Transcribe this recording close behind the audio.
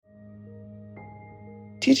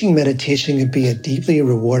Teaching meditation can be a deeply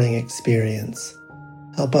rewarding experience.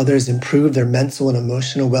 Help others improve their mental and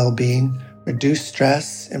emotional well-being, reduce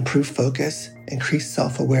stress, improve focus, increase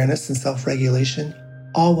self-awareness and self-regulation,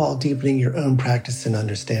 all while deepening your own practice and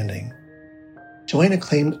understanding. Join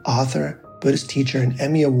acclaimed author, Buddhist teacher, and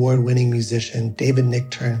Emmy Award-winning musician David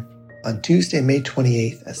Nichtern on Tuesday, May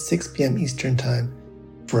 28th at 6 p.m. Eastern Time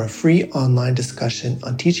for a free online discussion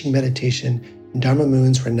on teaching meditation in Dharma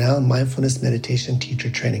Moon's renowned mindfulness meditation teacher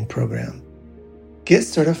training program. Get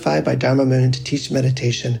certified by Dharma Moon to teach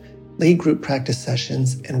meditation, lead group practice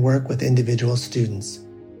sessions, and work with individual students.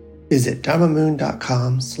 Visit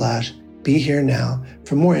dharmamoon.com/BeHereNow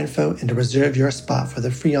for more info and to reserve your spot for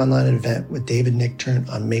the free online event with David Nichtern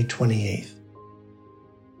on May 28th.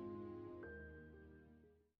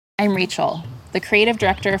 I'm Rachel, the creative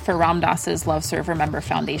director for Ram Dass's Love Serve Remember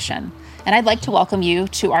Foundation, and I'd like to welcome you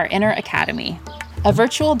to our Inner Academy, a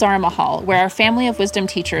virtual Dharma hall where our family of wisdom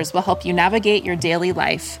teachers will help you navigate your daily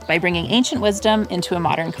life by bringing ancient wisdom into a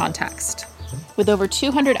modern context. With over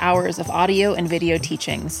 200 hours of audio and video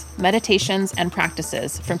teachings, meditations, and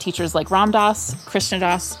practices from teachers like Ram Dass, Krishna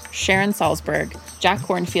Das, Sharon Salzberg, Jack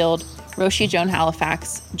Kornfield, Roshi Joan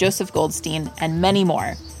Halifax, Joseph Goldstein, and many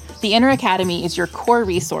more, the Inner Academy is your core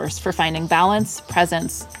resource for finding balance,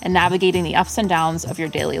 presence, and navigating the ups and downs of your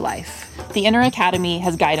daily life. The Inner Academy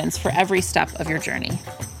has guidance for every step of your journey.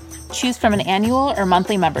 Choose from an annual or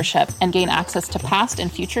monthly membership and gain access to past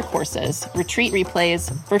and future courses, retreat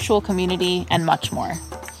replays, virtual community, and much more.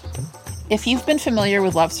 If you've been familiar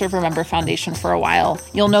with Love Serve Remember Foundation for a while,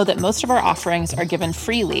 you'll know that most of our offerings are given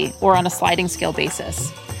freely or on a sliding scale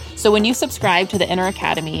basis. So when you subscribe to the Inner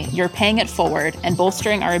Academy, you're paying it forward and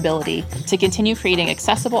bolstering our ability to continue creating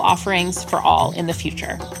accessible offerings for all in the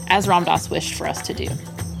future, as Ram Dass wished for us to do.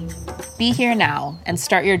 Be here now and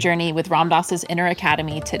start your journey with Ram Dass's Inner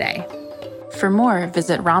Academy today. For more,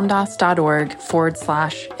 visit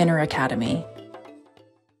ramdass.org/Inner Academy.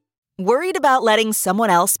 Worried about letting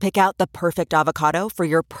someone else pick out the perfect avocado for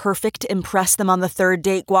your perfect impress them on the third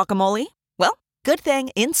date guacamole? Well, good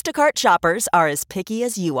thing Instacart shoppers are as picky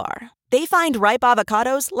as you are. They find ripe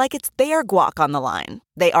avocados like it's their guac on the line.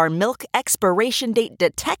 They are milk expiration date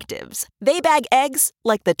detectives. They bag eggs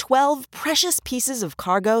like the 12 precious pieces of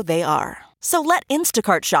cargo they are. So let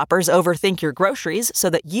Instacart shoppers overthink your groceries so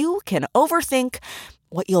that you can overthink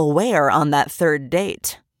what you'll wear on that third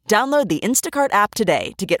date. Download the Instacart app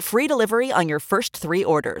today to get free delivery on your first 3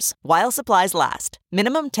 orders, while supplies last.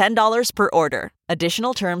 Minimum $10 per order.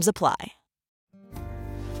 Additional terms apply.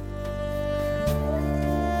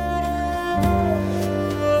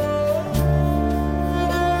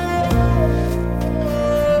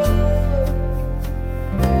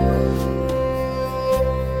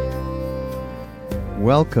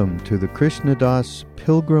 Welcome to the Krishna Das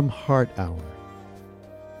Pilgrim Heart Hour.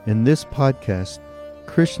 In this podcast,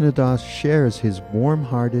 Krishna Das shares his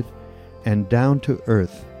warm-hearted and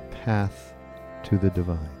down-to-earth path to the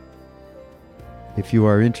divine. If you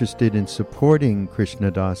are interested in supporting Krishna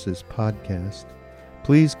Das's podcast,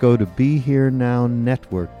 please go to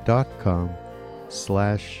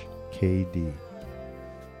BeHereNowNetwork.com/KD.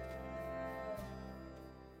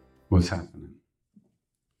 What's happening?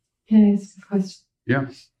 Can I ask a question? Yeah.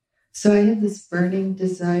 So I have this burning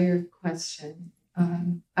desire question.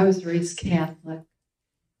 I was raised Catholic.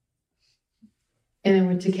 And I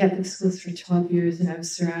went to Catholic schools for 12 years, and I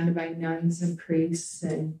was surrounded by nuns and priests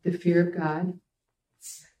and the fear of God.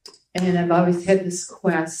 And I've always had this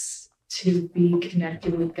quest to be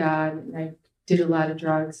connected with God. And I did a lot of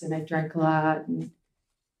drugs, and I drank a lot, and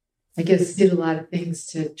I guess did a lot of things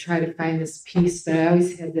to try to find this peace. But I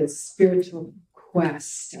always had this spiritual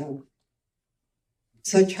quest.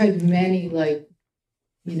 So I tried many,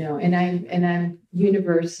 and I'm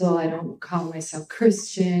universal. I don't call myself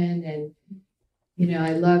Christian, and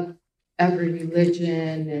I love every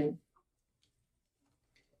religion,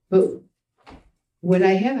 but what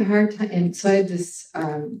I have a hard time, and so I have this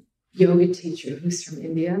yoga teacher who's from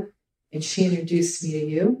India, and she introduced me to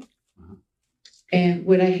you. And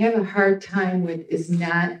what I have a hard time with is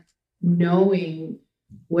not knowing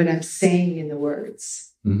what I'm saying in the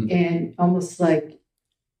words, and almost like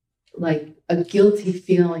a guilty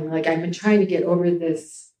feeling, like I've been trying to get over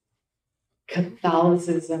this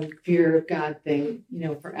Catholicism, fear of God thing,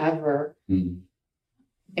 forever.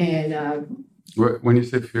 And when you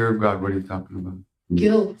say fear of God, what are you talking about?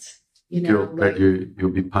 Guilt, guilt that you'll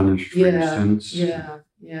be punished for your sins. Yeah,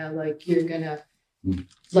 like you're gonna,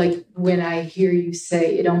 like when I hear you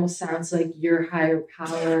say, it almost sounds like your higher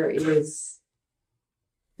power is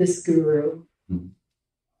this guru.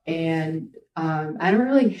 And I don't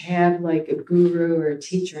really have like a guru or a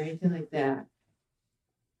teacher or anything like that.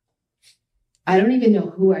 I don't even know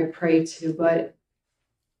who I pray to, but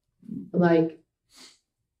like,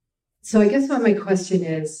 so I guess what my question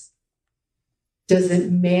is, does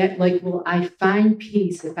it matter? Like, will I find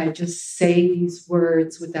peace if I just say these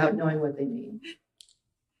words without knowing what they mean?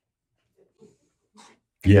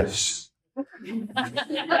 Yes.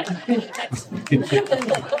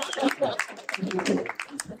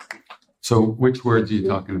 So, which words are you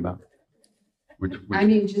talking about? Which I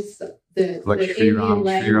mean, just the like the Shri Ram,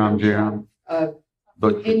 Indian Shri Ram, language Jai Ram, of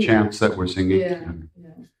the India. chants that we're singing. Yeah.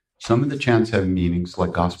 Some of the chants have meanings,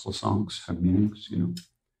 like gospel songs have meanings,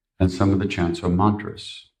 and some of the chants are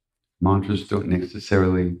mantras. Mantras don't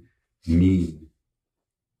necessarily mean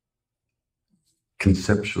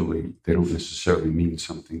conceptually, they don't necessarily mean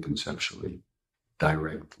something conceptually,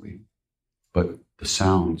 directly, but the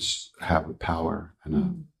sounds have a power and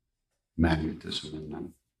a magnetism in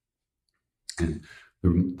them. And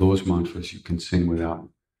those mantras you can sing without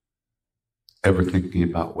ever thinking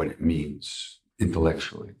about what it means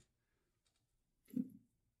intellectually.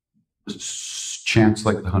 Chants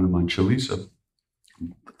like the Hanuman Chalisa,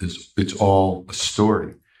 it's all a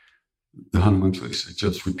story. The Hanuman Chalisa is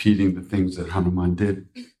just repeating the things that Hanuman did.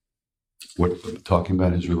 Talking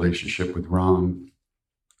about his relationship with Ram,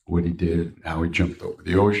 what he did, how he jumped over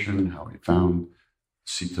the ocean, how he found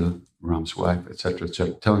Sita, Ram's wife, etc.,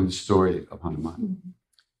 etc., telling the story of Hanuman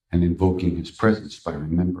and invoking his presence by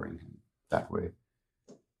remembering him that way.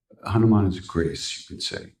 Hanuman is grace, you could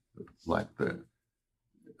say, like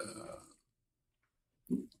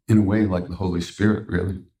in a way, like the Holy Spirit,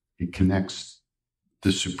 really. He connects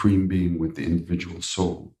the Supreme Being with the individual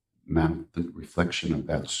soul, the reflection of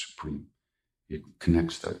that Supreme. It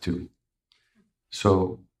connects that too.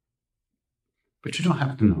 So, but you don't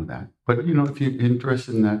have to know that. But, if you're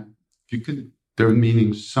interested in that, there are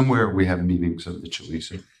meanings, somewhere we have meanings of the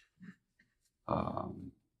Chalisa.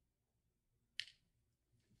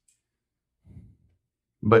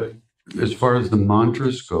 But as far as the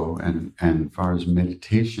mantras go, and as far as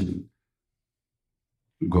meditation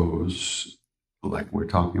goes, like we're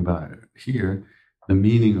talking about here, the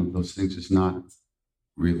meaning of those things is not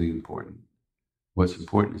really important. What's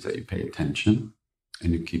important is that you pay attention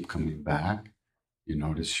and you keep coming back. You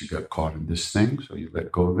notice you got caught in this thing, so you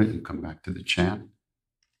let go of it and come back to the chant.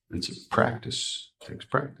 It's a practice. It takes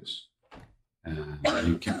practice. And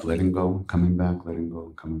you keep letting go, coming back, letting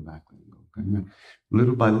go, coming back, letting go, coming back.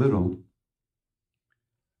 Little by little,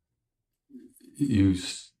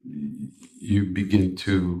 you begin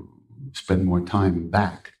to spend more time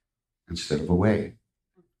back instead of away,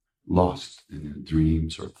 lost in your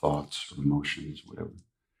dreams or thoughts or emotions, whatever.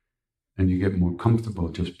 And you get more comfortable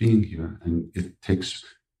just being here, and it takes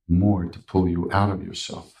more to pull you out of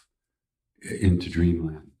yourself into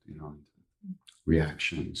dreamland,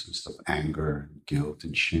 reactions and stuff, anger, and guilt,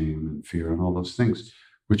 and shame, and fear, and all those things,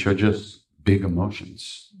 which are just big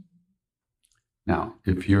emotions. Now,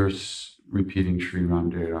 if you're repeating Shri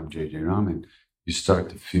Ram, Jai Ram, Jai Jai Ram, and you start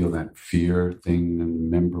to feel that fear thing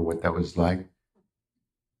and remember what that was like,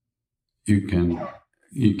 you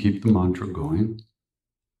keep the mantra going,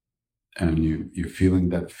 and you're feeling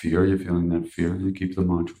that fear, you keep the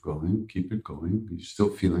mantra going, keep it going, you're still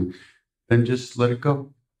feeling, then just let it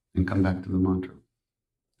go and come back to the mantra.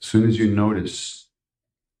 As soon as you notice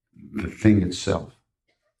the thing itself,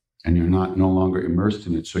 and you're no longer immersed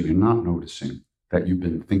in it, so you're not noticing that you've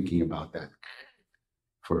been thinking about that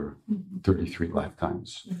for 33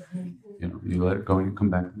 lifetimes. You let it go and you come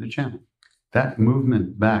back to the chant. That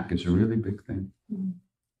movement back is a really big thing.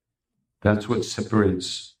 That's what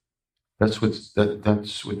separates. That's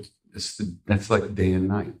like day and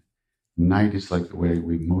night. Night is like the way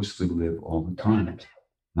we mostly live all the time,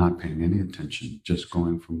 not paying any attention, just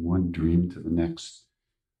going from one dream to the next,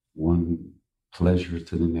 one pleasure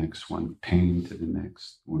to the next, one pain to the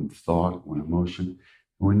next, one thought, one emotion. And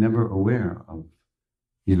we're never aware of,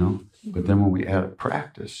 but then when we add a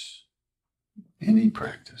practice, any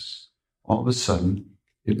practice, all of a sudden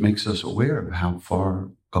it makes us aware of how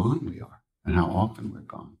far gone we are and how often we're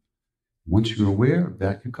gone. Once you're aware of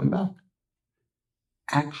that, you come back.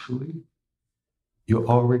 Actually, you're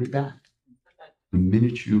already back. The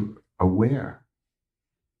minute you're aware,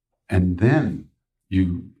 and then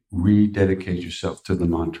you rededicate yourself to the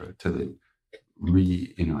mantra,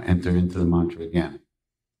 enter into the mantra again.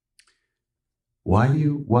 Why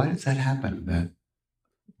does that happen? That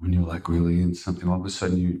when you're like really in something, all of a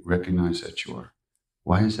sudden you recognize that you are.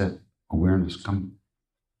 Why is that awareness come?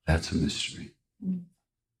 That's a mystery.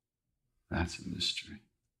 That's a mystery.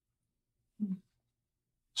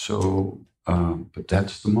 So, but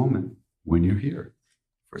that's the moment when you're here.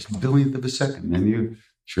 First billionth of a second. Then you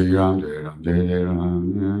Shri Ram, Jai Ram, Jai Jai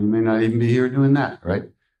Ram. You may not even be here doing that, right?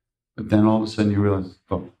 But then all of a sudden you realize,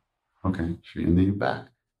 oh, okay, and then you're back.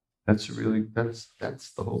 That's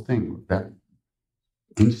the whole thing. That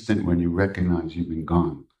instant when you recognize you've been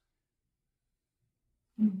gone,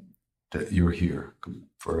 that you're here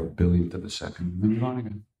for a billionth of a second, and then you're gone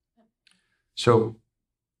again. So,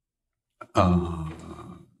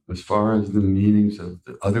 as far as the meanings of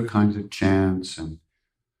the other kinds of chants and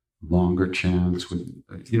longer chants, with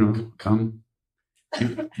you don't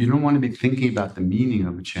want to be thinking about the meaning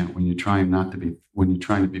of a chant when you're trying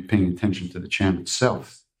to be paying attention to the chant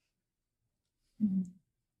itself.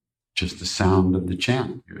 Just the sound of the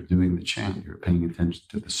chant. You're doing the chant. You're paying attention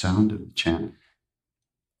to the sound of the chant.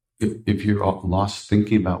 If you're lost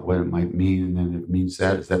thinking about what it might mean, and then it means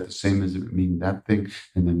that, is that the same as it means that thing?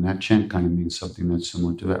 And then that chant kind of means something that's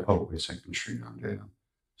similar to that. Oh, wait a second, Sri Ram Jai Ram.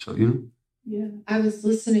 So, Yeah, I was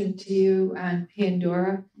listening to you on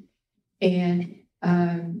Pandora, and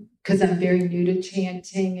because I'm very new to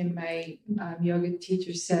chanting, and my yoga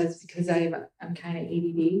teacher says, because I'm kind of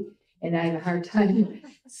ADD, and I have a hard time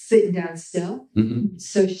sitting down still. Mm-hmm.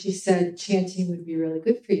 So she said chanting would be really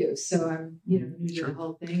good for you. So I'm, new Sure. to the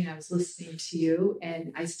whole thing. And I was listening to you,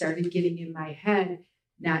 and I started getting in my head,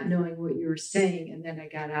 not knowing what you were saying, and then I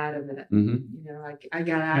got out of it. Mm-hmm. I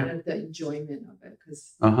got out of the enjoyment of it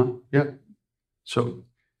because. Yeah. So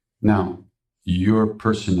now your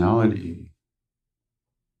personality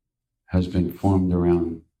has been formed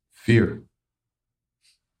around fear,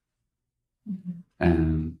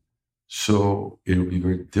 and so it'll be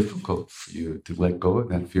very difficult for you to let go of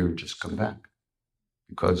that fear and just come back,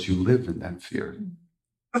 because you live in that fear.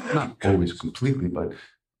 Not always completely, but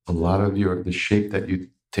a lot of the shape that you've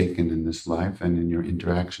taken in this life and in your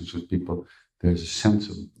interactions with people, there's a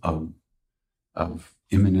sense of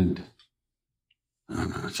imminent,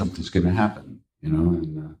 something's going to happen,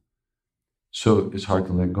 and so it's hard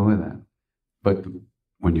to let go of that. But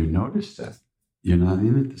when you notice that, you're not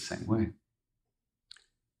in it the same way.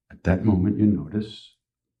 At that moment, you notice,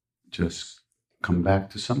 just come back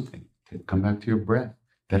to something. Come back to your breath.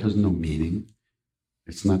 That has no meaning.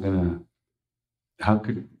 It's not going to... How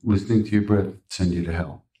could listening to your breath send you to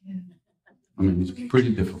hell? Yeah. I mean, it's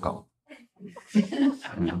pretty difficult.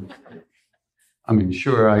 I mean,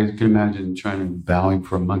 sure, I can imagine bowing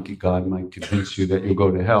for a monkey god might convince you that you'll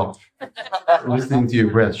go to hell. Listening to your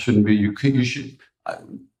breath shouldn't be...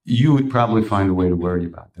 You would probably find a way to worry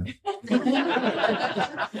about that.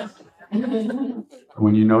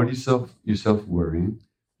 When you notice yourself worrying,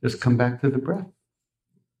 just come back to the breath.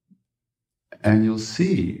 And you'll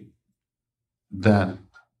see that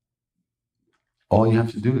all you have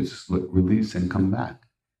to do is release and come back.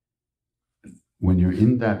 When you're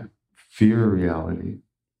in that fear reality,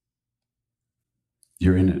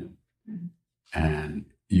 you're in it.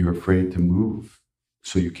 And you're afraid to move.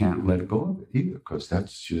 So you can't let go of it either, because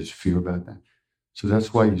that's just fear about that. So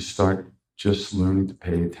that's why you start just learning to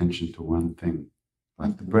pay attention to one thing,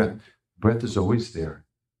 like the breath. Breath is always there,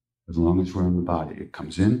 as long as we're in the body. It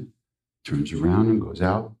comes in, turns around and goes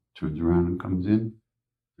out, turns around and comes in.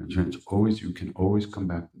 You can always come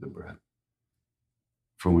back to the breath.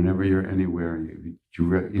 For whenever you're anywhere,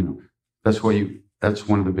 that's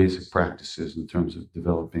one of the basic practices in terms of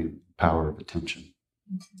developing power of attention.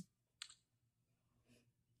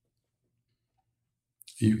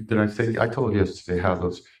 I told you yesterday how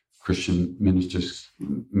those Christian ministers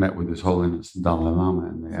met with His Holiness the Dalai Lama,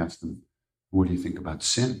 and they asked him, what do you think about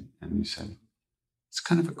sin? And he said, it's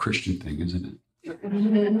kind of a Christian thing, isn't it?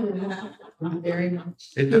 Very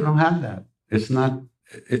much. They don't have that. It's a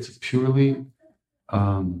purely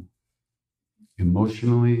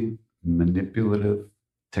emotionally manipulative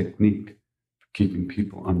technique for keeping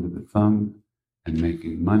people under the thumb and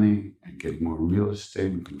making money and getting more real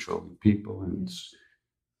estate and controlling people and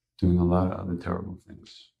doing a lot of other terrible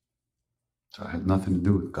things. So it had nothing to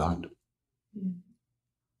do with God. Yeah.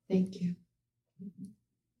 Thank you.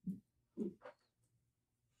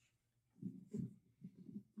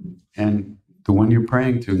 And the one you're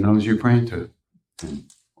praying to knows you're praying to him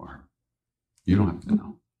or her. You don't have to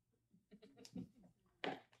know.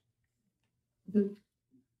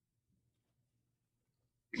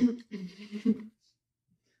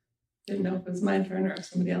 Didn't know if it was my turn or if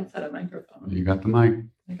somebody else had a microphone. You got the mic.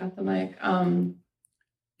 I got the mic. Kind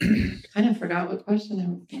of forgot what question I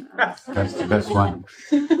was going to ask. That's the best one.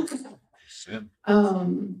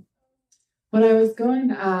 What I was going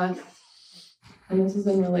to ask, and this is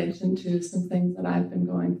in relation to some things that I've been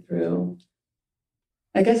going through.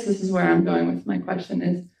 I guess this is where I'm going with my question,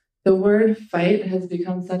 is the word fight has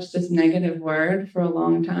become such this negative word for a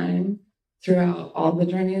long time throughout all the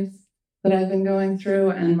journeys that I've been going through.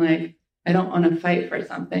 And like, I don't want to fight for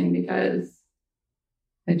something because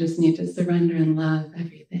I just need to surrender and love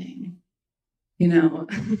everything, you know?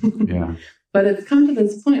 Yeah. But it's come to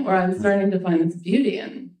this point where I'm starting to find this beauty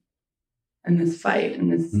in this fight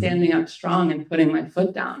and this standing up strong and putting my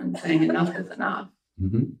foot down and saying enough is enough.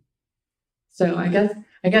 Mm-hmm. So I guess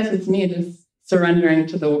it's me just surrendering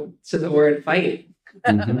to the word fight.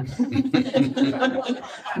 Mm-hmm.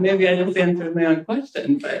 Maybe I just answered my own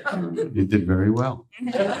question, but You did very well.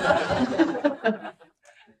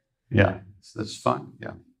 Yeah, that's fun.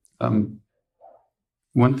 Yeah.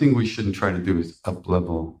 One thing we shouldn't try to do is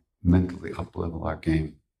mentally up level our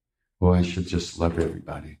game. Well, I should just love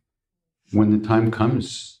everybody. When the time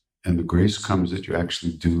comes and the grace comes that you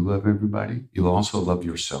actually do love everybody, you'll also love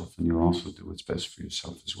yourself, and you'll also do what's best for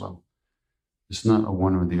yourself as well. It's not a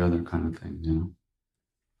one or the other kind of thing, you know.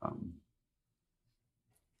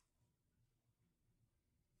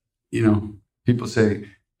 People say,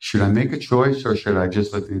 should I make a choice or should I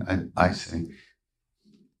just let I say,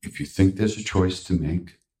 if you think there's a choice to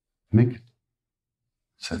make it.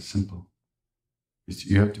 It's that simple.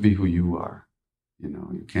 You have to be who you are. You know,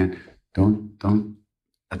 you can't, don't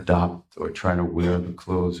adopt or try to wear the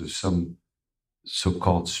clothes of some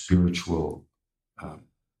so-called spiritual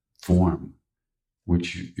form,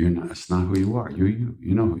 which you're not. It's not who you are. You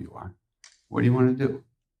know who you are. What do you want to do?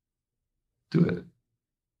 Do it.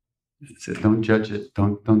 Don't judge it.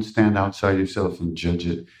 Don't stand outside yourself and judge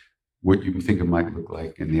it, what you think it might look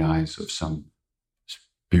like in the eyes of some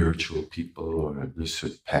spiritual people or this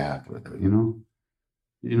path, or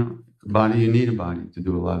body. You need a body to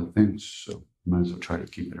do a lot of things, so you might as well try to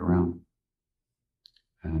keep it around.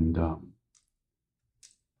 And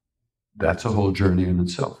that's a whole journey in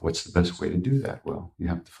itself. What's the best way to do that? Well, you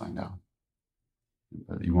have to find out.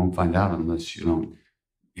 But you won't find out unless you don't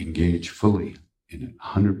engage fully in it,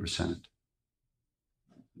 100%.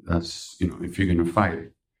 That's, if you're going to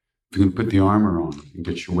fight, if you're going to put the armor on and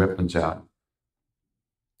get your weapons out,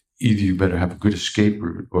 either you better have a good escape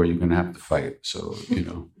route or you're going to have to fight. So,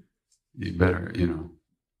 you better,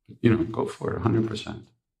 go for it 100%.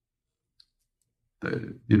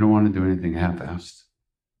 You don't want to do anything half-assed.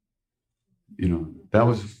 You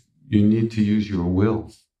need to use your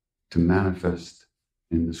will to manifest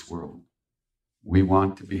in this world. We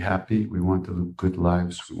want to be happy. We want to live good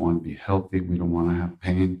lives. We want to be healthy. We don't want to have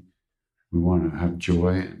pain. We want to have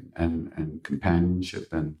joy and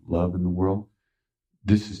companionship and love in the world.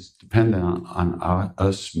 This is dependent on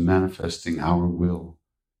us manifesting our will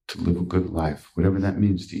to live a good life, whatever that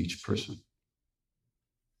means to each person.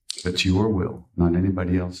 It's your will, not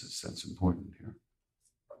anybody else's. That's important here.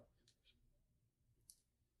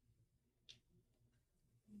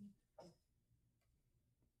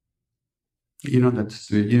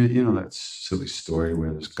 That silly story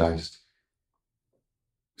where this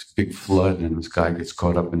big flood and this guy gets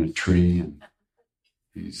caught up in a tree and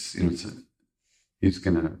he's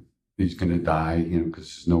gonna die, because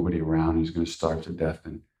there's nobody around. He's gonna starve to death,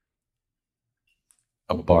 and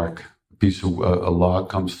a log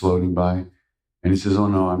comes floating by, and he says, "Oh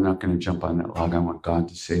no, I'm not gonna jump on that log. I want God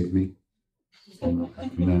to save me." And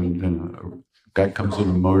then a guy comes in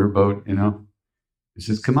a motorboat, He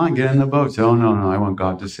says, "Come on, get in the boat." He says, "Oh no, I want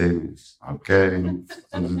God to save me." Okay, and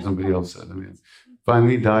somebody else said,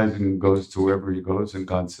 finally he dies and goes to wherever he goes, and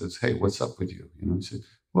God says, "Hey, what's up with you?" He says,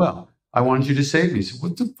 "Well, I wanted you to save me." He said,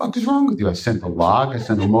 "What the fuck is wrong with you? I sent a log, I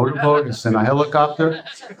sent a motorboat, I sent a helicopter,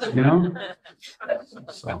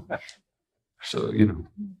 So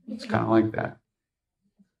it's kind of like that.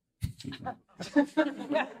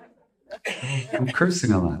 I'm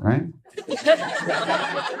cursing a lot, right?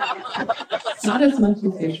 Not as much as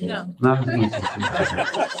usual. Not as much as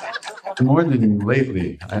usual. More than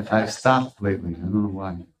lately. I stopped lately. I don't know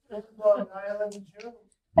why.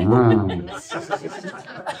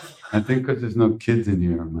 I think because there's no kids in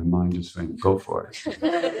here, my mind just went, go for it.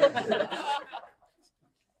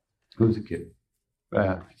 Who's a kid?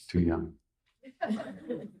 Too young.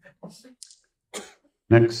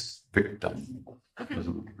 Next victim.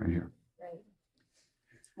 Right here.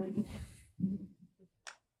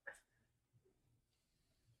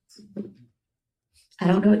 I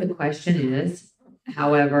don't know what the question is.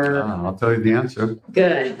 However, I'll tell you the answer.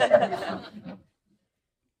 Good.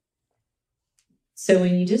 So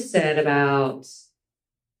when you just said about,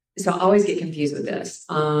 so I always get confused with this.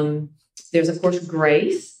 There's of course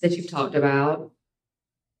grace that you've talked about,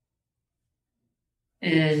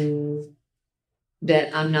 and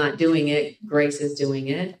that I'm not doing it, grace is doing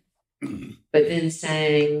it. But then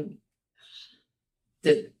saying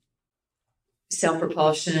that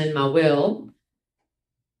self-propulsion, my will,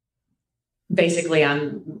 basically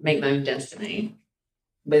I make my own destiny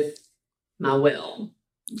with my will.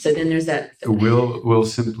 So then there's that. Will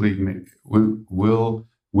simply make, with will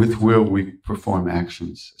we perform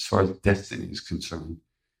actions. As far as destiny is concerned,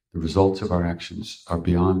 the results of our actions are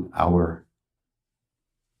beyond our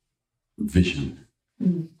vision.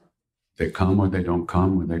 Mm-hmm. They come or they don't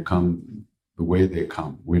come, or they come the way they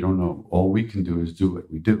come. We don't know. All we can do is do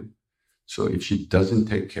what we do. So if she doesn't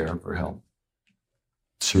take care of her health,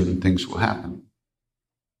 certain things will happen.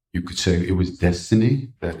 You could say it was destiny.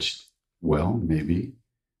 Maybe.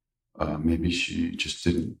 Maybe she just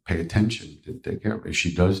didn't pay attention, didn't take care of it. If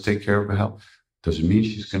she does take care of her health, doesn't mean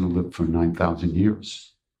she's going to live for 9,000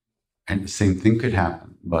 years. And the same thing could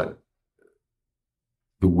happen, but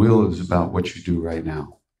the will is about what you do right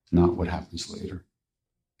now, not what happens later.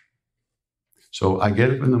 So I get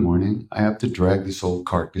up in the morning, I have to drag this old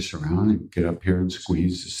carcass around and get up here and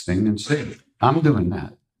squeeze this thing and say, I'm doing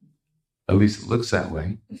that. At least it looks that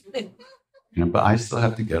way. But I still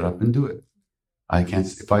have to get up and do it. I can't,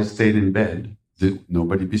 if I stayed in bed,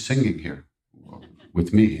 nobody'd be singing here.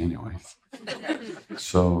 With me, anyway.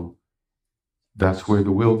 So that's where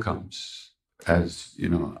the will comes. As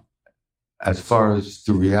far as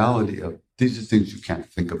the reality of, these are things you can't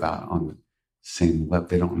think about on the same level.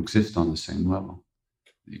 They don't exist on the same level.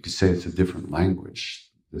 You could say it's a different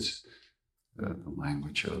language. The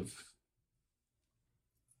language of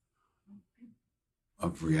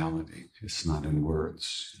reality. It's not in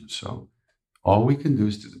words. So all we can do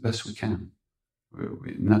is do the best we can.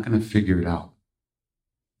 We're not going to figure it out.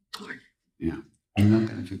 Yeah, we're not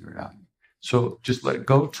going to figure it out. So just let it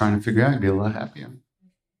go. Trying to figure it out, you'll be a lot happier.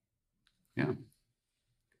 Yeah.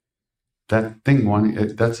 That thing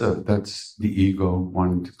that's the ego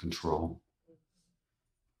wanting to control.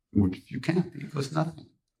 Which you can't. The ego's nothing.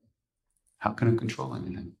 How can it control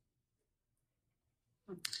anything?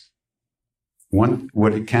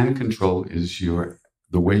 What it can control is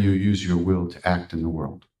the way you use your will to act in the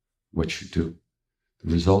world, what you do.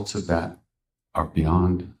 The results of that are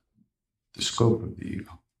beyond the scope of the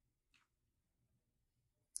ego.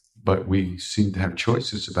 But we seem to have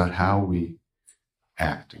choices about how we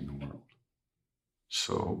act in the world.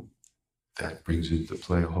 So that brings into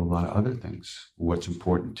play a whole lot of other things. What's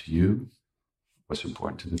important to you, what's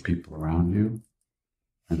important to the people around you,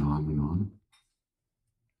 and on and on.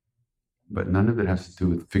 But none of it has to do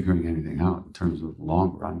with figuring anything out in terms of the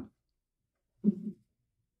long run.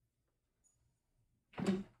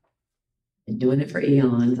 Been doing it for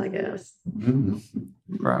eons, I guess.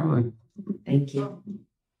 Mm-hmm. Probably. Thank you.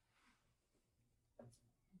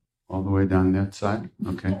 All the way down that side?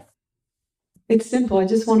 Okay. It's simple. I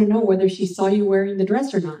just want to know whether she saw you wearing the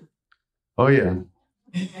dress or not. Oh, yeah.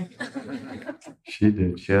 She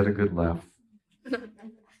did. She had a good laugh.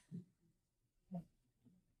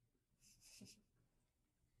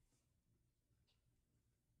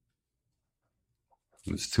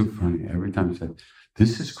 It's too funny. Every time I said,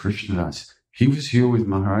 this is Krishnadas. He was here with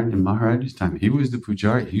Maharaj in Maharaj's time. He was the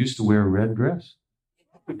pujari. He used to wear a red dress.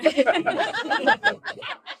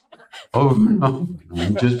 Over and over.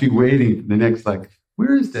 I'd just be waiting for the next,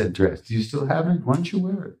 where is that dress? Do you still have it? Why don't you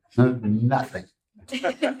wear it? Nothing.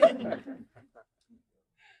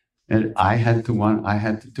 And I had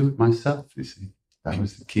to do it myself, you see. That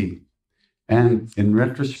was the key. And in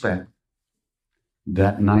retrospect,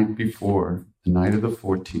 that night before, the night of the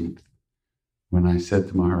 14th, when I said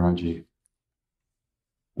to Maharaji,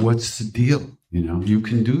 what's the deal? You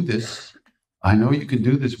can do this. I know you can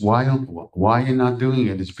do this. Why you're not doing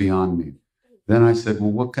it is beyond me. Then I said,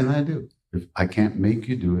 well, what can I do? If I can't make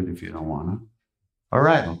you do it if you don't want to. All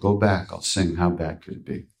right, I'll go back. I'll sing. How bad could it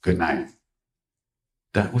be? Good night.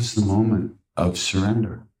 That was the moment of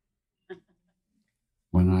surrender.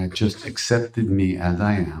 When I just accepted me as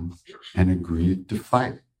I am and agreed to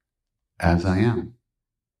fight as I am.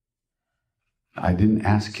 I didn't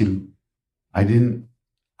ask him, I didn't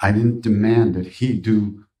demand that he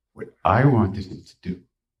do what I wanted him to do,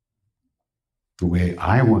 the way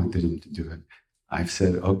I wanted him to do it. I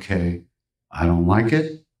said, okay, I don't like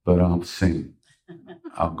it, but I'll sing.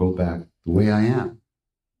 I'll go back the way I am.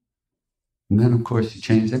 And then, of course, he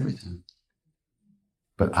changed everything.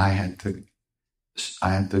 But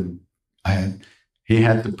he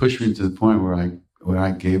had to push me to the point where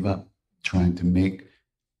I gave up trying to make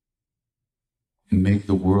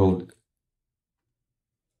the world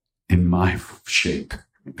in my shape,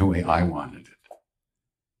 the way I wanted it.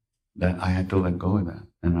 That I had to let go of that.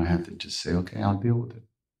 And I had to just say, okay, I'll deal with it.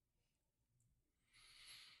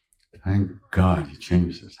 Thank God he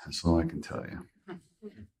changed it. That's all I can tell you.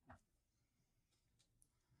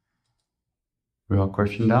 We all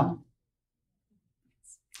questioned out?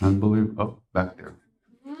 Unbelievable. Oh, back there.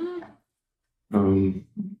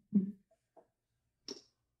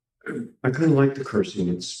 I kind of like the cursing.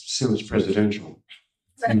 It sounds presidential.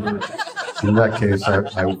 In that case,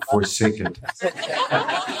 I would forsake it.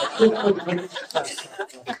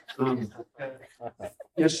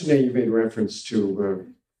 Yesterday, you made reference to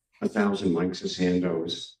 1,000 mics of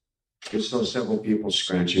Sandoz. You saw several people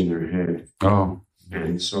scratching their head. Oh,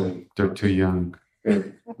 And so, they're too young.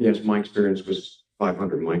 yes, my experience was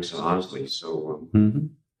 500 mics of Osley. So,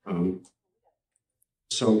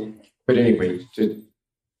 but anyway,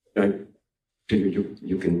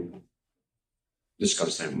 you can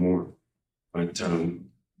discuss that more. But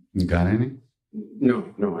You got any?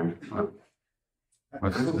 no,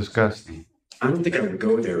 What's disgusting? I don't think I would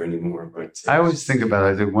go there anymore. But I always think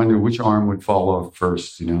about it. I wonder which arm would fall off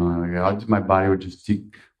first. You know, my body would just.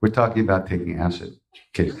 We're talking about taking acid.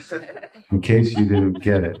 In case you didn't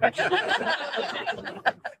get it,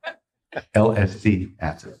 LSD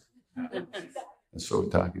acid. That's what we're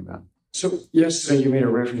talking about. So yesterday you made a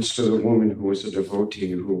reference to the woman who was a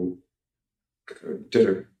devotee who did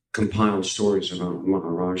a compiled stories about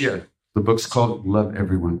Maharaj. Yeah, the book's called Love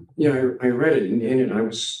Everyone. Yeah, I read it, and in it I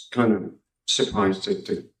was kind of surprised at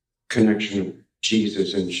the connection of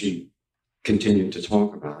Jesus, and she continued to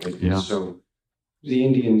talk about it. Yeah. So the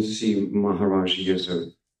Indians see Maharaji as a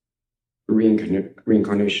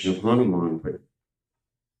reincarnation of Hanuman, but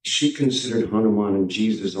she considered Hanuman and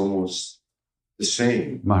Jesus almost the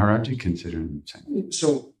same. Maharaji considered him the same.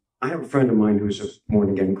 So I have a friend of mine who's a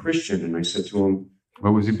born-again Christian, and I said to him,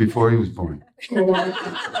 What was he before he was born? oh,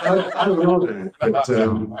 I don't know that, but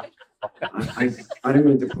I didn't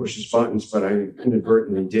mean to push his buttons, but I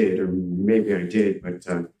inadvertently did, or maybe I did, but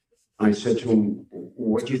I said to him,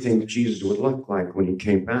 what do you think Jesus would look like when he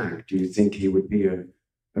came back? Do you think he would be a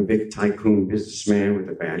big tycoon businessman with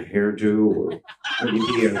a bad hairdo, or would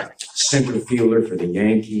he be a center fielder for the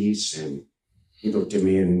Yankees? And he looked at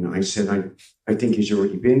me and I said, I think he's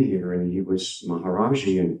already been here, and he was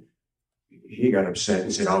Maharaji, and he got upset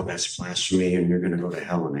and said, oh, that's blasphemy, and you're going to go to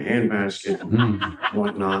hell in a handbasket and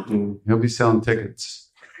whatnot. And, He'll be selling tickets.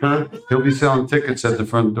 huh? He'll be selling tickets at the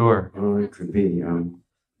front door. Oh, it could be.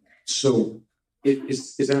 So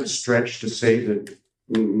is that a stretch to say that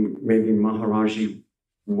maybe Maharaji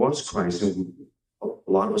was Christ, and a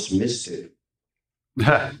lot of us missed it?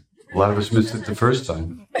 A lot of us missed it the first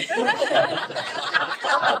time.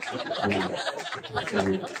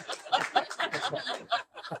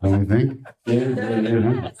 Don't you think?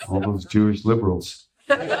 Yeah. All those Jewish liberals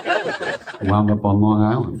wound up on Long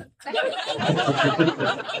Island.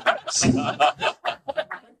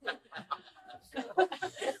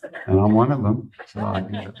 And I'm one of them. So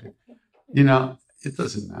it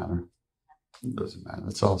doesn't matter. It doesn't matter.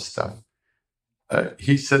 It's all stuff.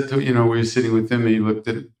 He said to, we were sitting with him, and he looked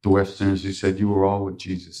at the Westerners. He said, you were all with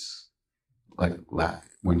Jesus. Like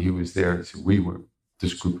when he was there, he said,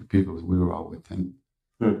 this group of people, we were all with him.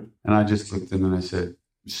 And I just looked at him and I said,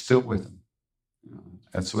 still with him.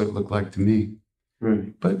 That's what it looked like to me.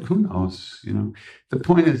 Right. But who knows? The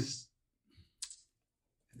point is,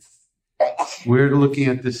 we're looking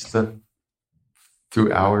at this stuff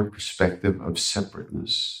through our perspective of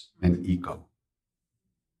separateness and ego.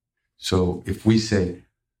 So if we say,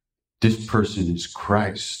 this person is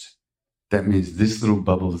Christ, that means this little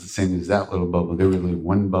bubble is the same as that little bubble. They're really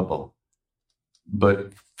one bubble.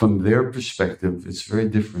 But from their perspective, it's very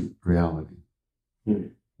different reality.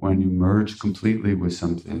 When you merge completely with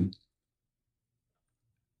something,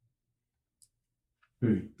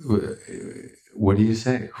 what do you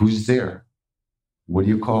say? Who's there? What do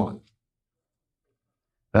you call it?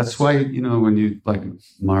 That's why, when you, like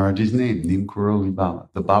Maharaji's name, Neem Karoli Baba,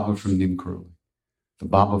 the Baba from Neem Karoli, the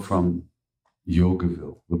Baba from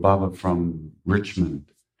Yogaville, the Baba from Richmond.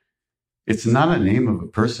 It's not a name of a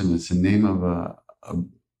person, it's a name of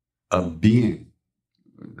a being.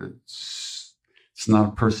 It's not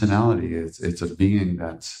a personality, it's a being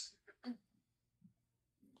that's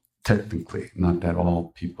technically, not that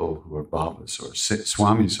all people who are Babas or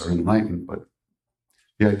Swamis are enlightened, but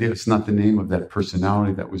the idea, it's not the name of that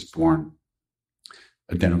personality that was born,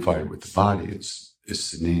 identified with the body. It's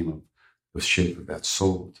the name of the shape of that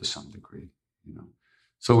soul to some degree,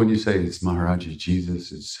 So when you say it's Maharaji,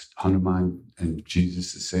 Jesus, it's Hanuman, and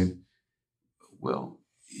Jesus the same, well,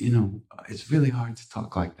 it's really hard to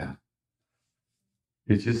talk like that.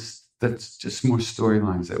 That's just more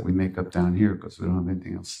storylines that we make up down here because we don't have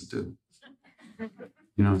anything else to do.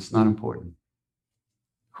 It's not important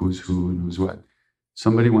who's who and who's what.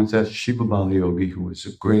 Somebody once asked Shiva Bali Yogi, who was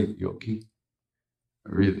a great yogi,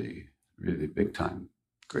 a really, really big time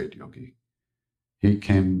great yogi. he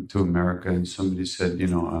came to America, and somebody said,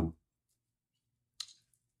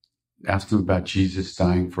 asked him about Jesus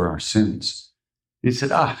dying for our sins. He said,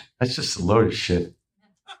 that's just a load of shit.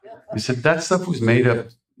 He said, that stuff was made up,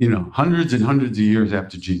 hundreds and hundreds of years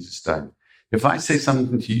after Jesus died. If I say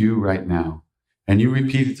something to you right now, and you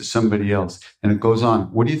repeat it to somebody else, and it goes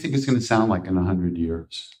on, what do you think it's going to sound like in 100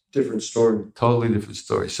 years? Different story. Totally different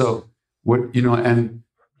story. So, and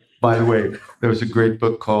by the way, there was a great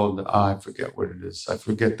book called, I forget what it is. I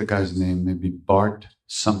forget the guy's name, maybe Bart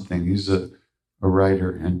something. He's a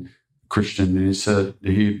writer and Christian, and he said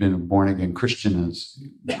that he had been a born-again Christian,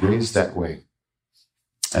 raised that way.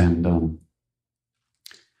 And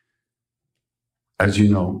as you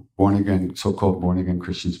know, so-called born-again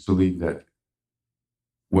Christians believe that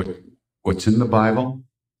what's in the Bible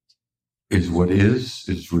is what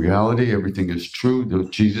is reality. Everything is true.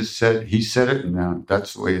 Jesus said, he said it, and now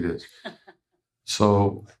that's the way it is.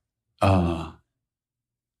 So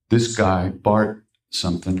this guy, Bart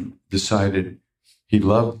something, decided he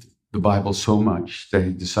loved the Bible so much that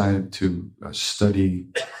he decided to study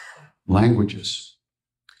languages.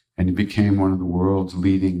 And he became one of the world's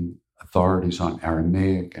leading authorities on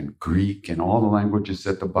Aramaic and Greek and all the languages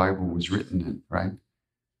that the Bible was written in, right?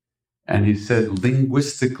 And he said,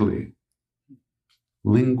 linguistically,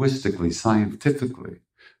 scientifically,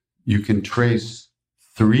 you can trace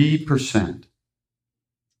 3%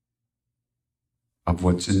 of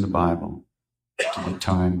what's in the Bible to the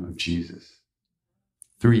time of Jesus.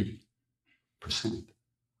 3%.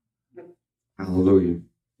 Hallelujah.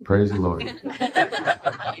 Praise the Lord.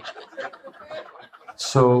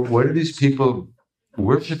 So what are these people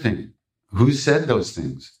worshiping? Who said those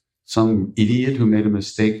things? Some idiot who made a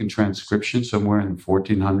mistake in transcription somewhere in the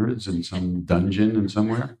 1400s in some dungeon and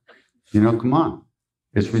somewhere? Come on.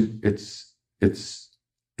 It's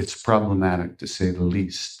problematic, to say the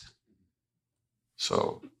least.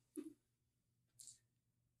 So,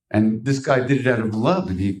 and this guy did it out of love,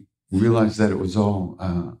 and he realized that it was all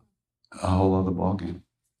a whole other ballgame,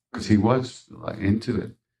 because he was into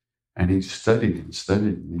it, and he studied and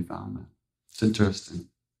he found that. It's interesting.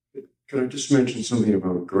 Can I just mention something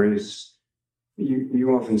about grace?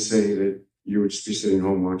 You often say that you would just be sitting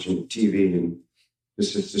home watching TV, and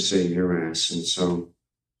this is to save your ass, and so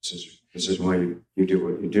this is why you do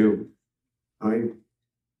what you do. I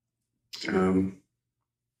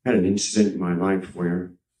had an incident in my life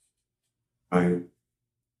where I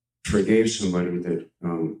forgave somebody that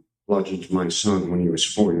bludgeoned my son when he was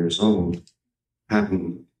 4 years old.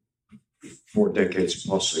 Happened 4 decades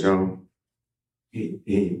plus ago.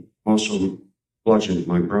 He also bludgeoned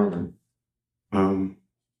my brother.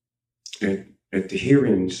 At the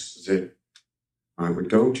hearings that I would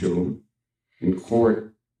go to in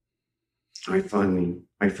court, I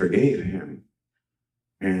forgave him.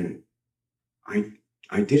 And I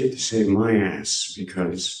did it to save my ass,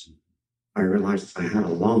 because I realized I had a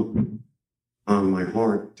lump on my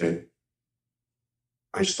heart that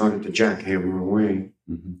I started to jackhammer away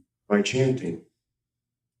by chanting.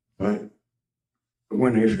 But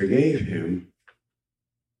when I forgave him,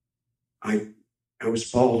 I was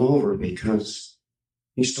bowled over, because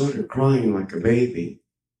he started crying like a baby,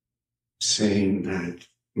 saying that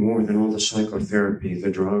more than all the psychotherapy,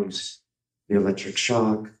 the drugs, the electric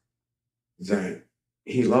shock, that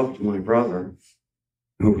he loved my brother,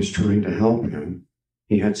 who was trying to help him.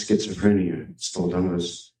 He had schizophrenia, still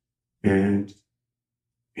does, and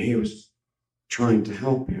he was trying to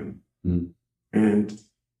help him. And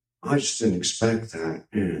I just didn't expect that.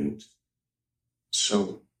 And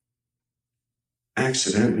so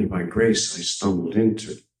accidentally, by grace, I stumbled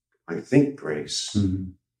into, I think, grace.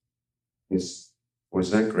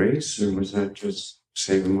 Was that grace, or was that just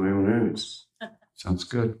saving my own ass? Sounds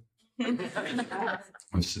good.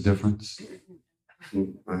 What's the difference?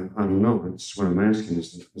 I don't know. That's what I'm asking.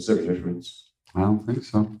 Is there a difference? I don't think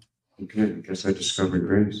so. Okay, I guess I discovered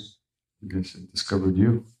grace. I guess I discovered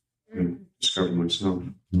you. And discovered myself.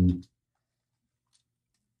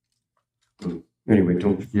 Anyway,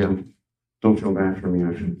 don't feel bad for me.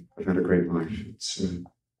 I've had a great life. It's a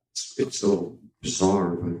little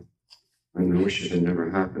bizarre, but I wish it had never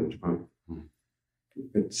happened. But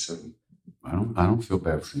it's. I don't feel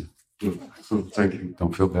bad for you. No, thank you.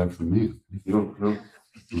 Don't feel bad for me. No.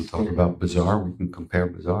 We'll talk about bizarre. We can compare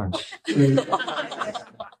bizarres.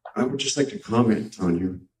 I would just like to comment on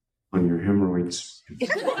your hemorrhoids.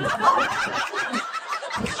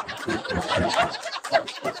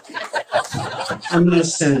 I'm not a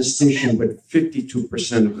statistician, but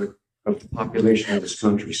 52% of the population of this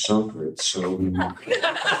country suffered. So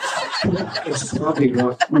it's probably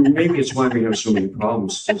maybe it's why we have so many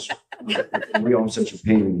problems. We all such a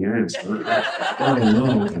pain in the ass. I don't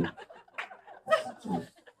know.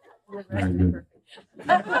 Very good.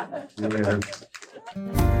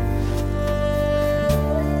 Yeah.